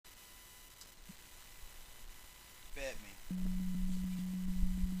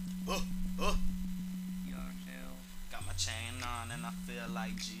on and I feel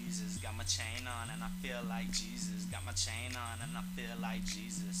like Jesus. Got my chain on and I feel like Jesus. Got my chain on and I feel like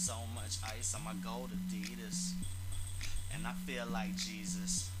Jesus. So much ice on my gold Adidas. And I feel like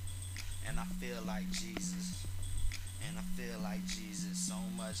Jesus. And I feel like Jesus. And I feel like Jesus. So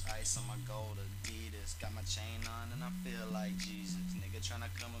much ice on my gold Adidas. Got my chain on and I feel like Jesus. Nigga tryna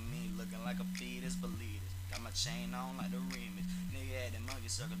come with me looking like a fetus, believe it. Got my chain on like the remix. Nigga had the monkey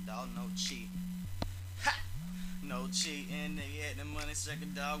circle, dog, no cheat. Ha! No cheating, nigga had the money circle,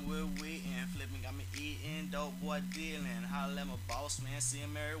 dog, we're waiting. Flipping got me eating, dope boy dealing. Holla at my boss, man, see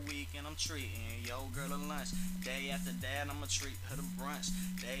him every week and I'm treating. Yo, girl to lunch. Day after that, I'ma treat her to brunch.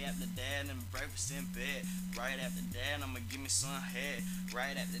 Day after that, and breakfast in bed. Right after that, I'ma give me some head.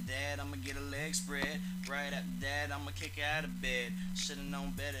 Right after that, I'ma get a leg spread. Right after that, I'ma kick her out of bed. Should've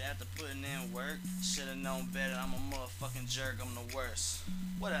known better after putting in work. Should've known better, I'm a motherfucking jerk, I'm the worst.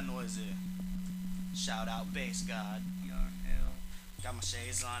 What that noise is? Shout out bass god. Got my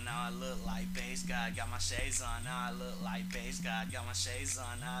shades on, now I look like bass god. Got my shades on, now I look like bass god. Got my shades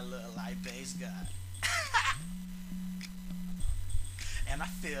on, now I look like bass god. And I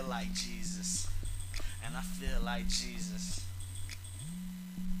feel like Jesus. And I feel like Jesus.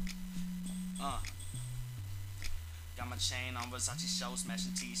 Got my chain on, Versace show,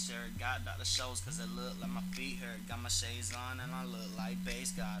 smashing t-shirt. Got Dr. Shows cause it look like my feet hurt. Got my shades on and I look like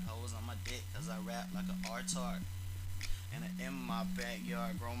bass god. Hoes on my dick cause I rap like an art. And in my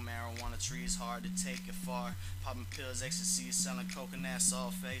backyard, grow marijuana trees, hard to take it far. Popping pills, ecstasy, selling coconut,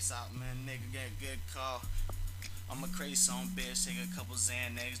 salt face out, man, nigga get a good call. I'm a crazy song bitch, take a couple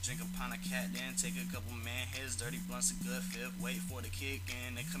Xanax, drink a pound of cat, then take a couple man hits, dirty blunts a good fifth, wait for the kick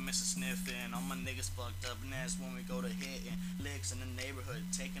in, then commence to sniffing. All my niggas fucked up, and that's when we go to hitting licks in the neighborhood,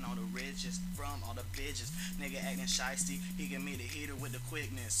 taking all the riches from all the bitches. Nigga acting shysty, he give me the heater with the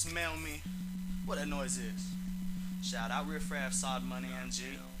quickness. Smell me? What that noise is? Shout out Riff Raff, Sod Money,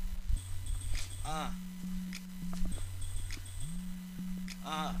 MG. Uh.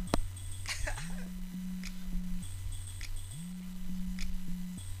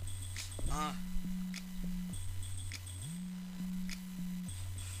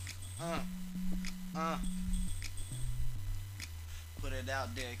 Put it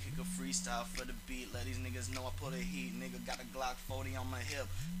out there, kick a freestyle for the beat. Let these niggas know I put a heat. Nigga got a Glock 40 on my hip.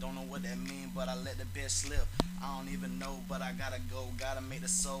 Don't know what that mean, but I let the bitch slip. I don't even know, but I gotta go. Gotta make the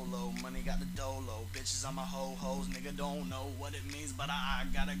solo. Money got the dolo. Bitches on my ho-hos. Nigga don't know what it means, but I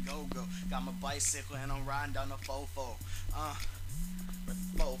gotta go. Got my bicycle and I'm riding down the fofo.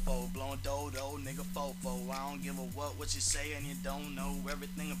 Fofo, blowing dodo, nigga fofo. I don't give a what you say and you don't know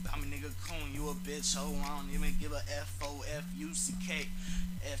everything about me, nigga coon. You a bitch ho, I don't even give a F-O-F-U-C-K.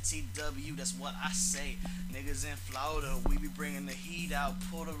 FTW, that's what I say. Niggas in Florida, we be bringing the heat out.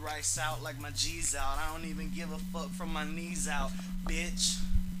 Pull the rice out like my G's out. I don't even give a fuck from my knees out, bitch.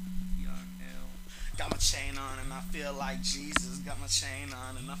 Got my chain on and I feel like Jesus. Got my chain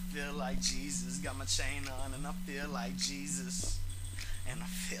on and I feel like Jesus. Got my chain on and I feel like Jesus. And I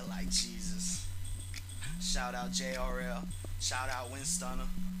feel like Jesus. Shout out JRL. Shout out Winstunner.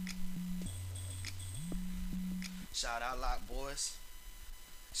 Shout out Lock Boys.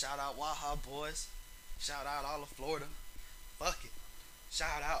 Shout out Waha Boys. Shout out all of Florida. Fuck it.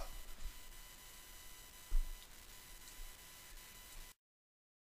 Shout out.